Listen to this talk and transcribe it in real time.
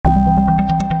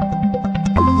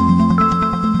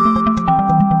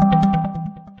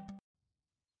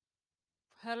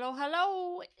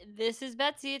This is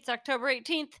Betsy. It's October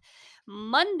 18th,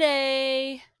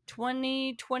 Monday,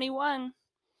 2021.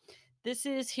 This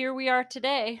is Here We Are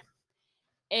Today,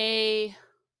 a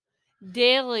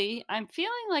daily. I'm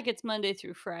feeling like it's Monday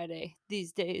through Friday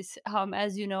these days.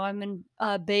 As you know, I'm in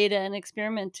beta and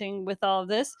experimenting with all of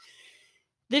this.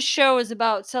 This show is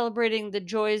about celebrating the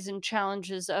joys and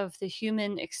challenges of the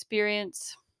human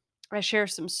experience. I share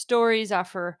some stories,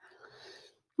 offer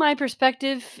my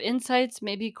perspective, insights,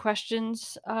 maybe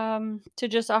questions, to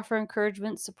just offer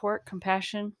encouragement, support,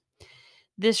 compassion.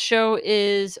 This show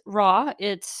is raw,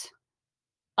 it's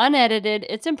unedited,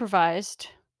 it's improvised,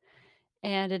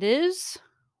 and it is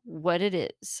what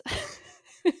it is.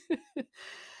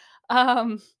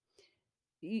 um,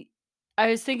 y- I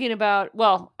was thinking about,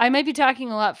 well, I might be talking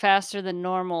a lot faster than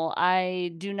normal.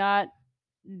 I do not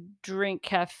drink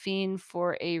caffeine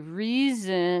for a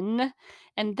reason,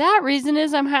 and that reason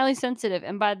is I'm highly sensitive.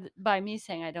 And by me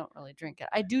saying I don't really drink it,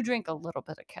 I do drink a little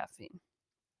bit of caffeine.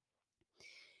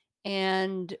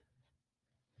 And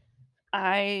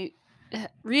I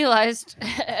realized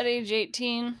at age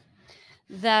 18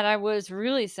 that I was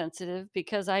really sensitive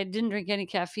because I didn't drink any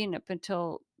caffeine up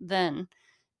until then.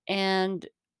 And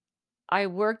I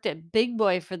worked at Big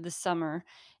Boy for the summer,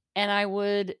 and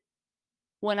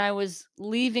when I was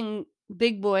leaving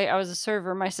Big Boy, I was a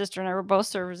server. My sister and I were both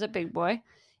servers at Big Boy.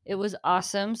 It was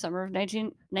awesome. Summer of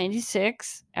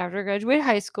 1996, after I graduated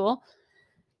high school.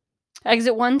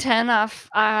 Exit 110 off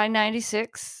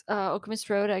I-96, Okemos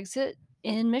Road exit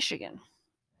in Michigan.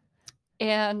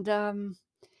 And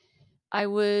I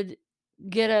would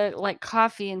get a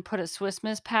coffee and put a Swiss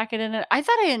Miss packet in it. I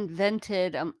thought I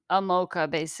invented a mocha,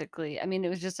 basically. I mean, it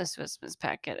was just a Swiss Miss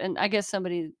packet, and I guess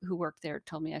somebody who worked there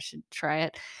told me I should try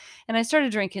it. And I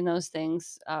started drinking those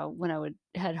things when I would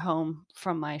head home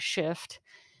from my shift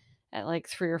at like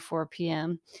 3 or 4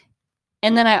 p.m.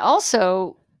 And then I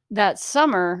also, that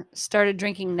summer, started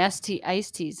drinking Nestea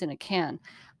iced teas in a can.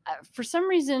 For some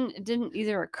reason, it didn't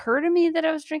either occur to me that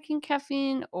I was drinking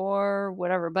caffeine or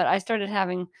whatever, but I started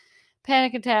having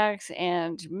panic attacks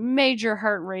and major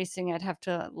heart racing. I'd have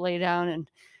to lay down,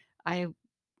 and I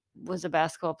was a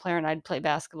basketball player, and I'd play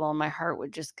basketball and my heart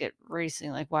would just get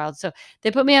racing like wild. So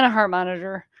they put me on a heart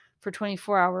monitor for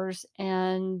 24 hours,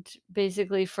 and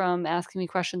basically from asking me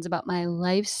questions about my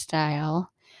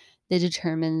lifestyle, they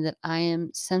determined that I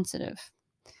am sensitive.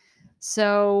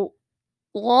 So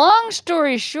long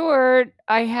story short,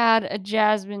 I had a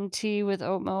jasmine tea with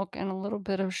oat milk and a little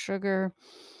bit of sugar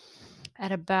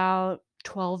at about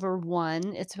 12 or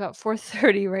 1. It's about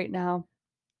 4:30 right now.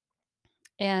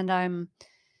 And I'm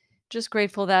just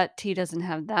grateful that tea doesn't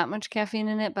have that much caffeine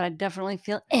in it, but I definitely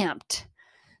feel amped.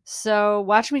 So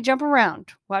watch me jump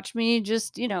around. Watch me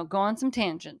just, go on some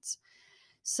tangents.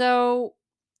 So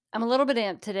I'm a little bit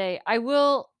amped today. I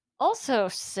will also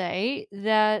say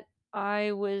that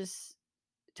I was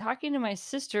talking to my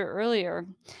sister earlier.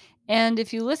 And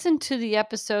if you listen to the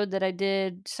episode that I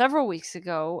did several weeks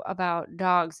ago about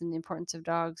dogs and the importance of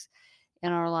dogs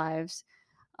in our lives,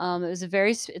 it's a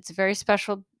very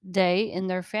special day in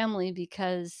their family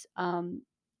because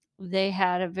they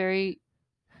had a very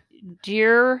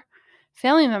dear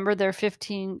family member. Their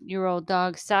 15-year-old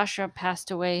dog Sasha passed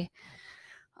away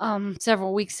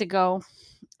several weeks ago,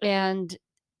 and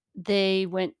they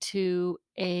went to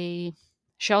a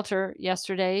shelter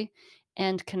yesterday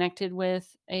and connected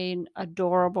with an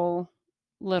adorable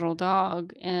little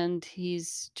dog, and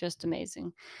he's just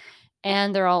amazing.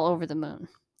 And they're all over the moon.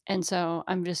 And so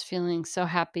I'm just feeling so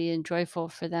happy and joyful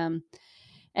for them.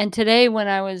 And today, when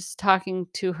I was talking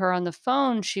to her on the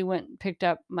phone, she went and picked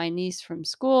up my niece from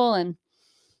school and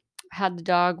had the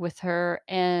dog with her.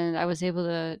 And I was able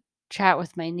to chat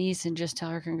with my niece and just tell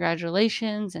her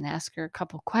congratulations and ask her a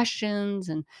couple questions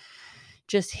and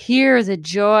just hear the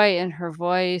joy in her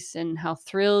voice and how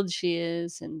thrilled she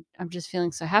is. And I'm just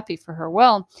feeling so happy for her.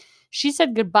 Well, she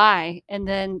said goodbye. And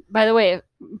then, by the way,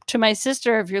 to my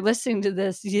sister, if you're listening to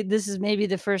this, this is maybe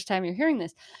the first time you're hearing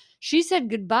this. She said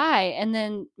goodbye. And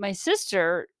then my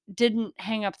sister didn't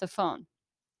hang up the phone.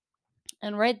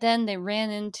 And right then they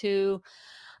ran into,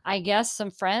 I guess,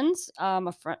 some friends,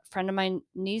 friend of my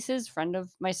niece's, friend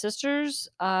of my sister's,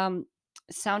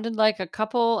 sounded like a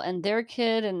couple and their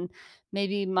kid, and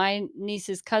maybe my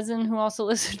niece's cousin who also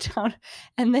lives in town.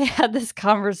 And they had this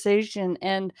conversation,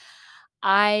 and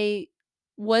I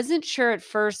wasn't sure at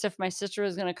first if my sister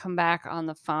was going to come back on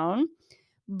the phone,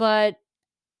 but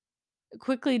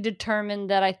quickly determined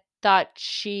that I thought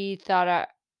she thought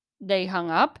they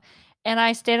hung up. And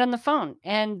I stayed on the phone,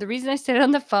 and the reason I stayed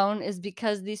on the phone is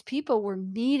because these people were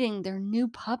meeting their new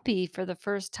puppy for the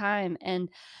first time, and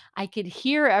I could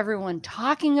hear everyone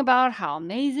talking about how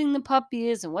amazing the puppy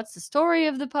is and what's the story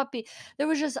of the puppy. There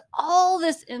was just all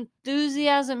this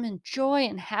enthusiasm and joy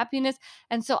and happiness,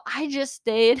 and so I just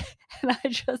stayed and I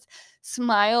just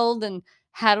smiled and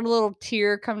had a little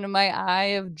tear come to my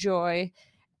eye of joy,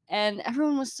 and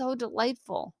everyone was so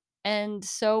delightful and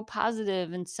so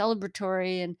positive and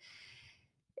celebratory, and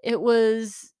it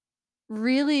was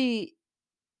really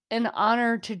an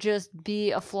honor to just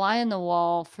be a fly in the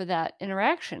wall for that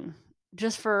interaction,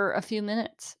 just for a few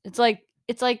minutes. It's like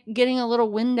getting a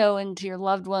little window into your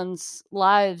loved ones'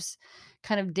 lives,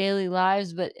 kind of daily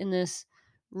lives, but in this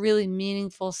really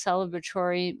meaningful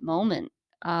celebratory moment,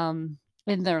 in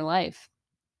their life.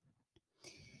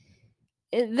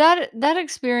 That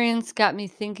experience got me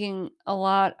thinking a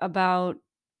lot about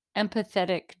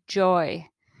empathetic joy.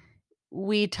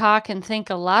 We talk and think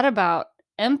a lot about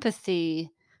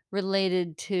empathy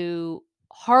related to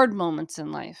hard moments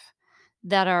in life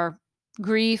that are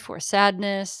grief or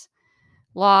sadness,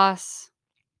 loss,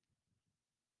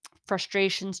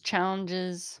 frustrations,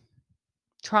 challenges,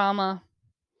 trauma.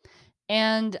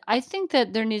 And I think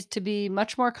that there needs to be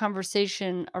much more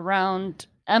conversation around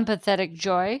empathetic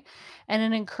joy and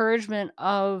an encouragement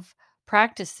of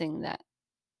practicing that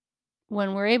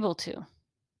when we're able to.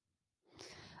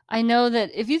 I know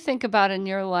that if you think about in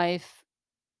your life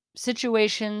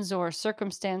situations or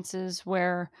circumstances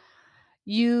where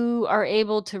you are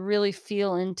able to really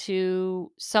feel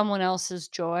into someone else's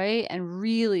joy and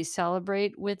really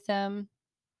celebrate with them,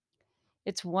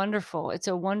 it's wonderful. It's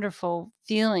a wonderful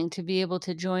feeling to be able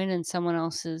to join in someone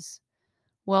else's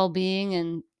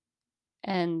well-being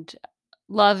and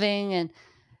loving and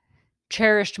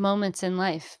cherished moments in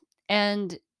life.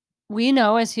 And we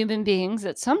know as human beings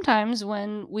that sometimes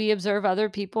when we observe other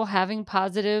people having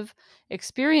positive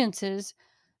experiences,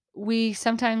 we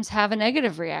sometimes have a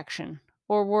negative reaction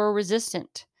or we're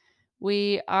resistant.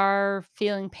 We are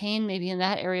feeling pain maybe in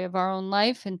that area of our own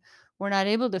life and we're not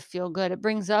able to feel good. It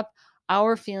brings up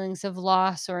our feelings of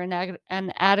loss or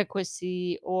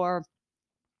inadequacy or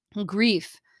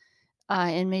grief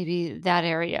in maybe that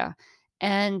area.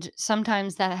 And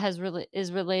sometimes that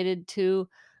is related to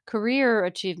career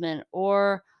achievement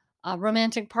or a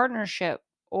romantic partnership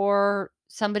or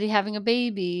somebody having a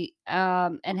baby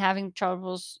and having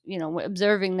troubles,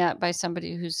 observing that by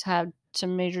somebody who's had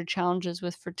some major challenges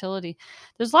with fertility.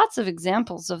 There's lots of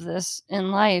examples of this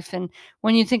in life. And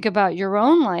when you think about your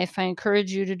own life, I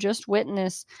encourage you to just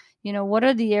witness, what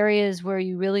are the areas where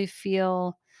you really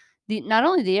feel not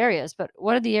only the areas, but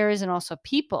what are the areas and also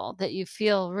people that you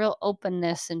feel real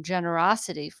openness and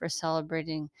generosity for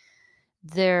celebrating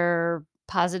their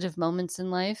positive moments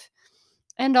in life?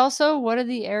 And also, what are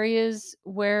the areas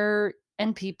where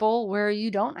and people where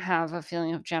you don't have a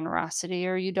feeling of generosity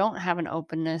or you don't have an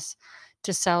openness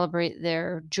to celebrate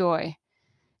their joy?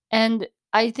 And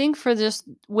I think for just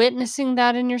witnessing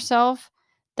that in yourself,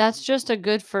 that's just a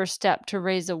good first step to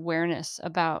raise awareness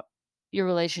about your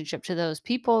relationship to those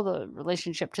people, the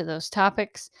relationship to those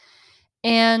topics,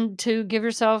 and to give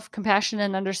yourself compassion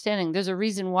and understanding. There's a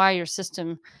reason why your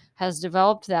system has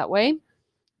developed that way.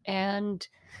 And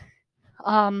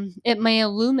it may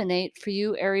illuminate for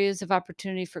you areas of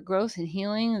opportunity for growth and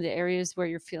healing, the areas where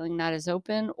you're feeling not as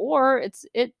open, or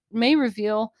it may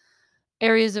reveal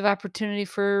areas of opportunity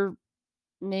for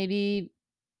maybe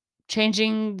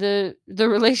changing the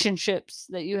relationships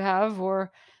that you have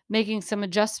or making some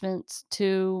adjustments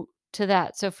to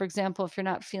that. So for example, if you're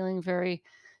not feeling very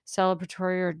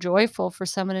celebratory or joyful for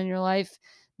someone in your life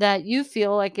that you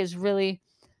feel like is really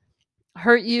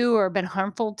hurt you or been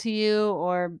harmful to you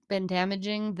or been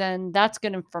damaging, then that's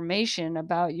good information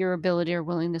about your ability or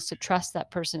willingness to trust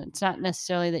that person. It's not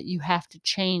necessarily that you have to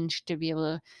change to be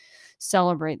able to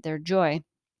celebrate their joy.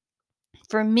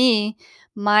 For me,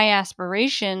 my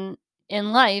aspiration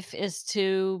in life is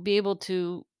to be able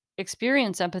to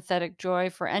experience empathetic joy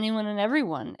for anyone and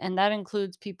everyone. And that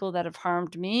includes people that have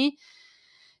harmed me.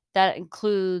 That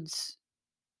includes,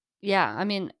 yeah, I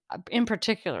mean, in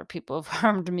particular, people have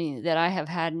harmed me that I have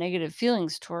had negative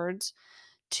feelings towards,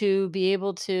 to be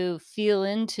able to feel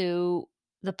into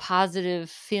the positive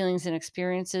feelings and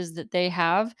experiences that they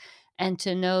have and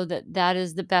to know that that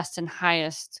is the best and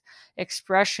highest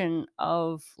expression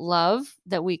of love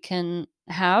that we can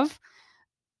have,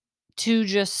 to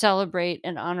just celebrate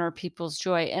and honor people's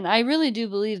joy. And I really do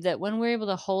believe that when we're able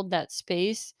to hold that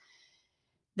space,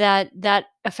 that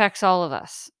affects all of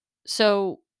us.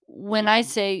 So when I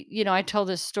say, I told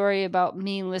this story about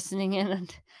me listening in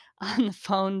on the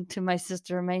phone to my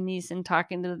sister and my niece and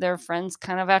talking to their friends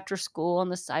kind of after school on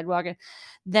the sidewalk, and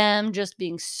them just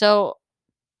being so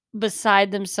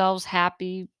beside themselves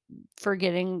happy for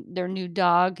getting their new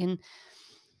dog. And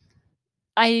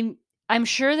I'm I'm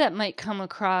sure that might come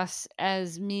across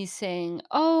as me saying,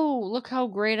 "Oh, look how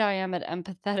great I am at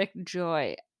empathetic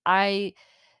joy." I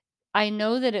I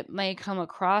know that it may come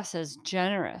across as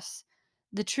generous.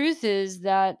 The truth is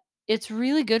that it's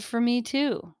really good for me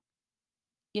too.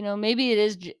 Maybe it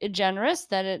is generous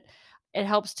that it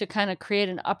helps to kind of create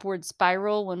an upward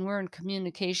spiral when we're in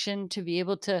communication to be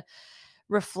able to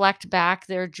reflect back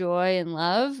their joy and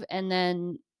love, and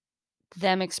then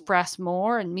them express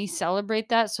more and me celebrate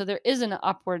that. So there is an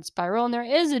upward spiral and there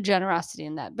is a generosity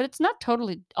in that, but it's not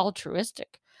totally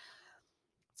altruistic.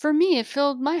 For me, it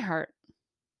filled my heart.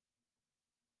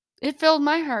 It filled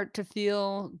my heart to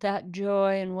feel that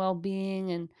joy and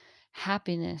well-being and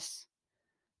happiness.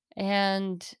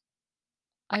 And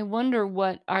I wonder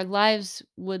what our lives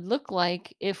would look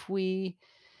like if we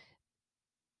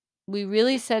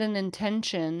really set an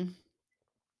intention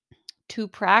to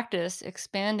practice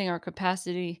expanding our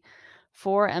capacity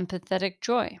for empathetic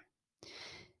joy.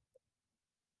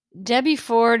 Debbie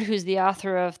Ford, who's the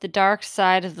author of The Dark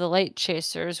Side of the Light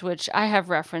Chasers, which I have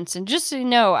referenced, and just so you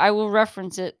know, I will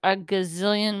reference it a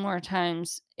gazillion more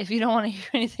times. If you don't want to hear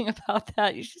anything about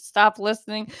that, you should stop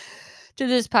listening to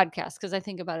this podcast because I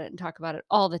think about it and talk about it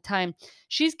all the time.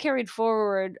 She's carried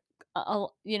forward,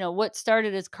 what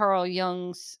started as Carl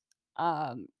Jung's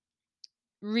um,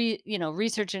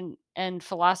 research and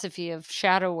philosophy of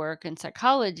shadow work and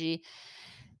psychology.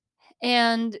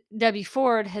 And Debbie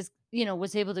Ford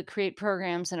was able to create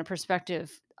programs and a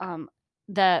perspective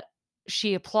that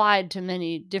she applied to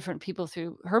many different people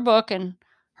through her book and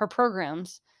her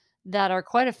programs that are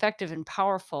quite effective and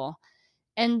powerful.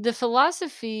 And the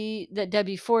philosophy that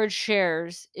Debbie Ford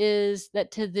shares is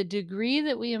that to the degree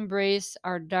that we embrace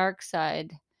our dark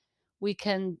side, we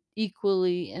can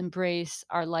equally embrace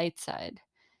our light side.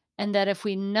 And that if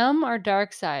we numb our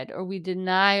dark side or we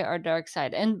deny our dark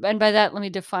side, and by that, let me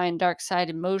define dark side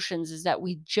emotions, is that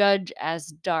we judge as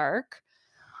dark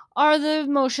are the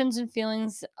emotions and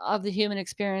feelings of the human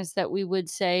experience that we would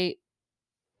say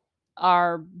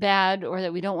are bad or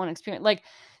that we don't want to experience, like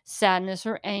sadness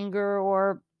or anger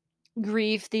or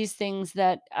grief, these things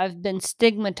that I've been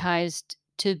stigmatized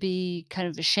to be kind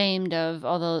of ashamed of,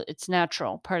 although it's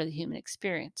natural, part of the human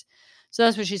experience. So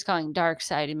that's what she's calling dark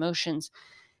side emotions.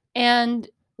 And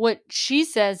what she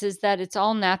says is that it's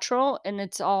all natural and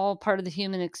it's all part of the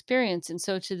human experience. And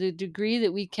so to the degree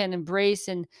that we can embrace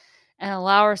and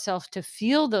allow ourselves to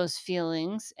feel those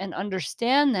feelings and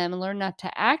understand them and learn not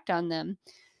to act on them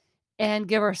and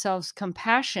give ourselves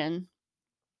compassion,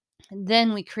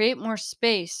 then we create more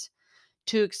space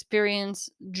to experience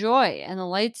joy and the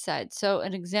light side. So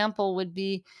an example would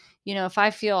be, if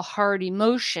I feel hard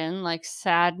emotion like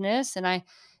sadness and I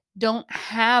don't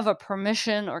have a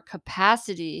permission or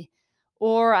capacity,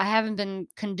 or I haven't been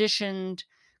conditioned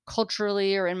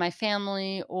culturally or in my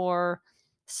family or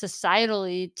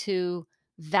societally to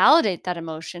validate that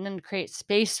emotion and create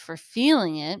space for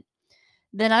feeling it,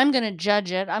 then I'm going to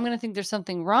judge it. I'm going to think there's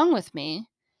something wrong with me.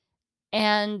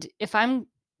 And if I'm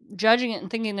judging it and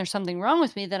thinking there's something wrong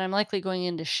with me, then I'm likely going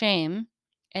into shame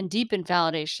and deep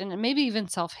invalidation and maybe even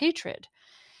self hatred.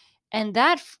 And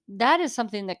that is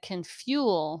something that can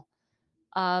fuel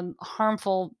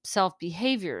harmful self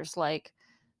behaviors like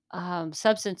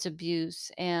substance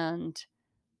abuse and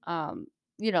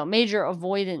major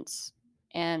avoidance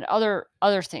and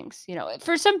other things.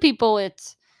 For some people,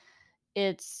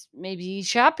 it's maybe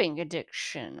shopping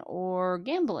addiction or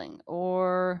gambling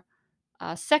or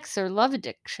sex or love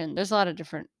addiction. There's a lot of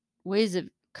different ways of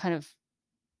kind of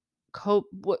cope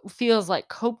what feels like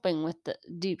coping with the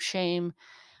deep shame.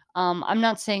 I'm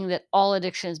not saying that all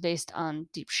addiction is based on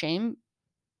deep shame,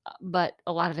 but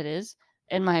a lot of it is,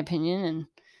 in my opinion, and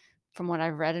from what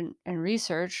I've read and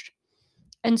researched.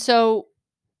 And so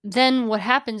then what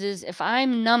happens is if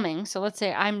I'm numbing, so let's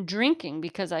say I'm drinking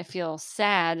because I feel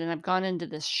sad and I've gone into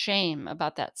this shame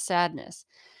about that sadness,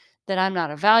 that I'm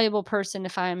not a valuable person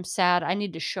if I'm sad. I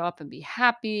need to show up and be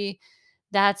happy.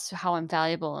 That's how I'm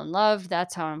valuable and loved.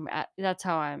 That's how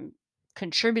I'm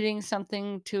contributing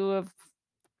something to a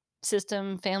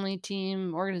system, family,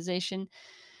 team, organization.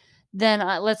 Then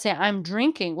let's say I'm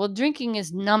drinking. Well, drinking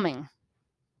is numbing.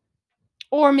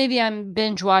 Or maybe I'm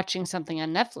binge watching something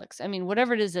on Netflix. I mean,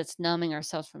 whatever it is that's numbing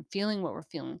ourselves from feeling what we're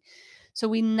feeling. So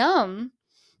we numb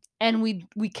and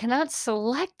we cannot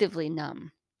selectively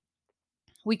numb.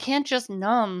 We can't just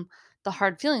numb the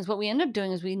hard feelings. What we end up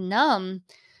doing is we numb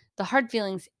the hard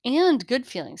feelings and good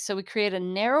feelings. So we create a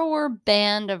narrower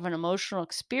band of an emotional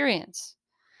experience.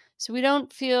 So we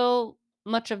don't feel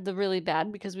much of the really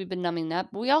bad because we've been numbing that,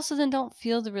 but we also then don't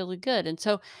feel the really good. And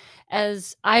so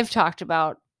as I've talked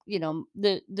about,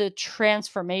 the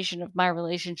transformation of my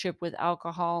relationship with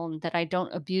alcohol and that I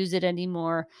don't abuse it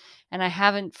anymore and I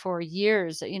haven't for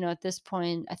years, at this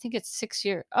point, I think it's 6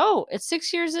 years. Oh, it's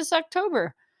 6 years this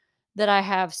October that I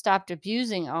have stopped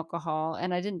abusing alcohol,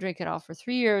 and I didn't drink at all for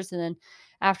 3 years, and then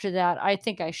after that, I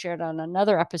think I shared on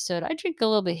another episode, I drink a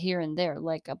little bit here and there,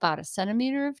 like about a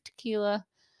centimeter of tequila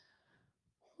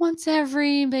once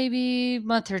every maybe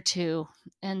month or 2,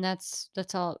 and that's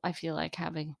all I feel like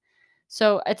having.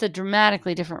 So, it's a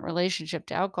dramatically different relationship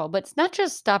to alcohol, but it's not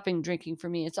just stopping drinking for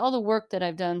me, it's all the work that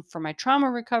I've done for my trauma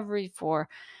recovery, for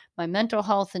my mental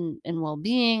health and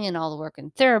well-being, and all the work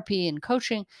in therapy and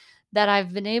coaching that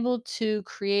I've been able to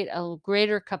create a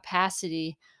greater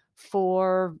capacity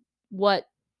for what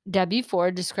Debbie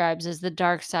Ford describes as the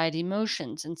dark side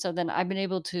emotions, and so then I've been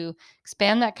able to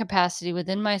expand that capacity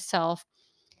within myself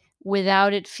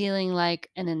without it feeling like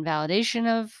an invalidation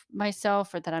of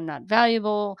myself or that I'm not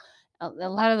valuable, a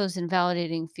lot of those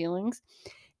invalidating feelings.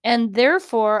 And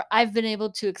therefore, I've been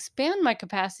able to expand my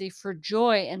capacity for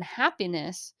joy and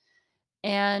happiness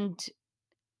and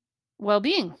well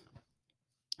being.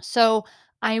 So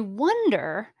I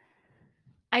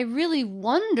really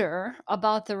wonder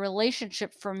about the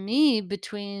relationship for me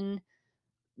between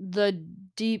the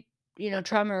deep,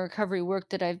 trauma recovery work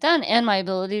that I've done and my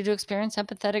ability to experience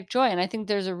empathetic joy. And I think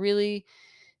there's a really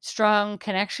strong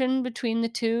connection between the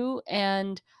two.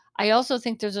 And I also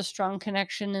think there's a strong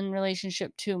connection in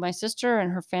relationship to my sister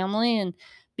and her family and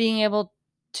being able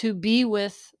to be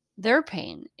with their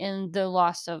pain in the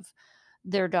loss of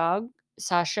their dog,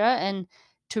 Sasha, and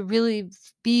to really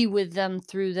be with them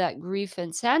through that grief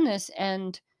and sadness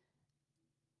and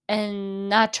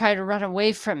not try to run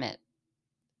away from it.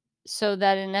 So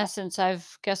that in essence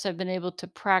I've been able to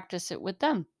practice it with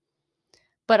them.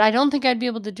 But I don't think I'd be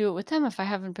able to do it with them if I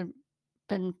haven't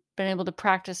been able to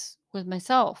practice with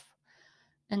myself.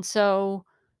 And so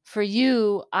for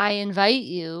you, I invite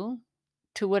you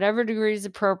to whatever degree is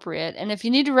appropriate. And if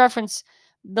you need to reference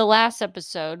the last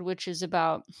episode, which is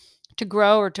about to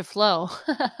grow or to flow,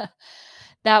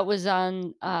 that was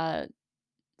on the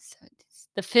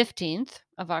 15th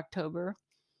of October.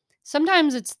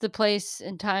 Sometimes it's the place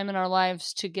and time in our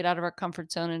lives to get out of our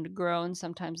comfort zone and to grow. And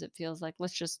sometimes it feels like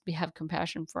let's just have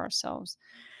compassion for ourselves.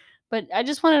 But I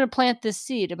just wanted to plant this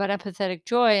seed about empathetic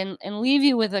joy and leave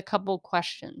you with a couple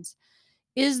questions.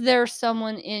 Is there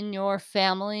someone in your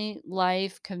family,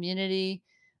 life, community,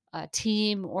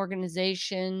 team,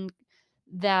 organization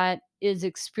that is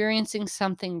experiencing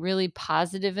something really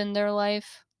positive in their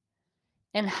life?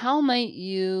 And how might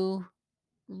you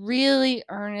really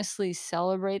earnestly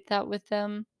celebrate that with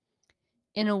them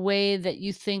in a way that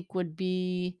you think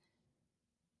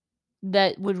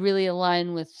that would really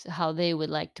align with how they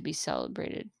would like to be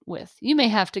celebrated with? You may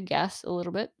have to guess a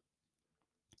little bit,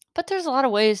 but there's a lot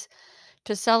of ways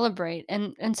to celebrate.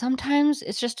 And sometimes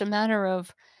it's just a matter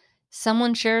of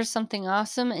someone shares something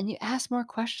awesome and you ask more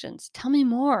questions. Tell me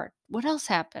more. What else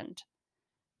happened?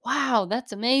 Wow,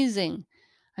 that's amazing.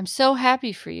 I'm so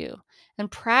happy for you. And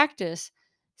practice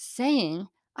saying,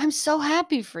 I'm so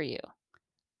happy for you.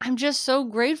 I'm just so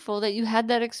grateful that you had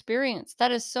that experience.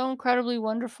 That is so incredibly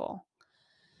wonderful.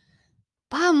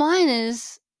 Bottom line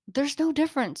is there's no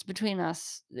difference between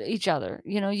us, each other.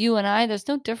 You and I, there's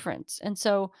no difference. And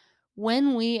so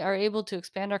when we are able to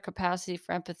expand our capacity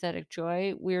for empathetic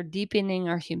joy, we're deepening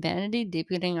our humanity,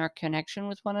 deepening our connection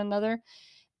with one another,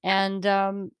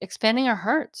 and expanding our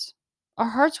hearts. Our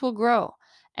hearts will grow.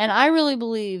 And I really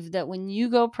believe that when you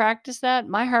go practice that,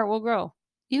 my heart will grow.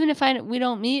 Even if we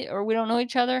don't meet or we don't know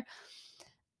each other,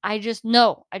 I just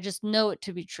know it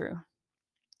to be true.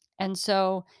 And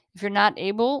so if you're not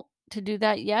able to do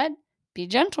that yet, be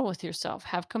gentle with yourself,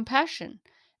 have compassion,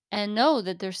 and know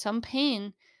that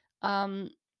um,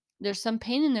 there's some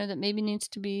pain in there that maybe needs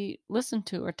to be listened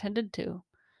to or tended to.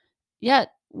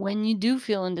 Yet, when you do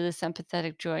feel into this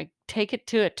empathetic joy, take it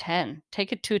to a 10,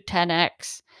 take it to a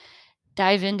 10x,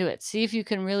 dive into it, see if you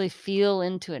can really feel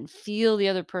into it and feel the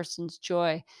other person's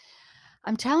joy.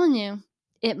 I'm telling you,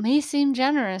 it may seem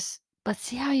generous, but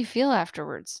see how you feel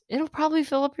afterwards. It'll probably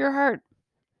fill up your heart.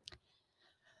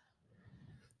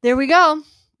 There we go.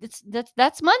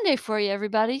 That's Monday for you,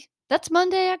 everybody. That's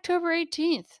Monday, October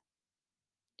 18th.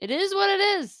 It is what it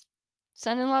is.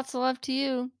 Sending lots of love to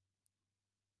you.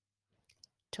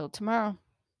 Till tomorrow.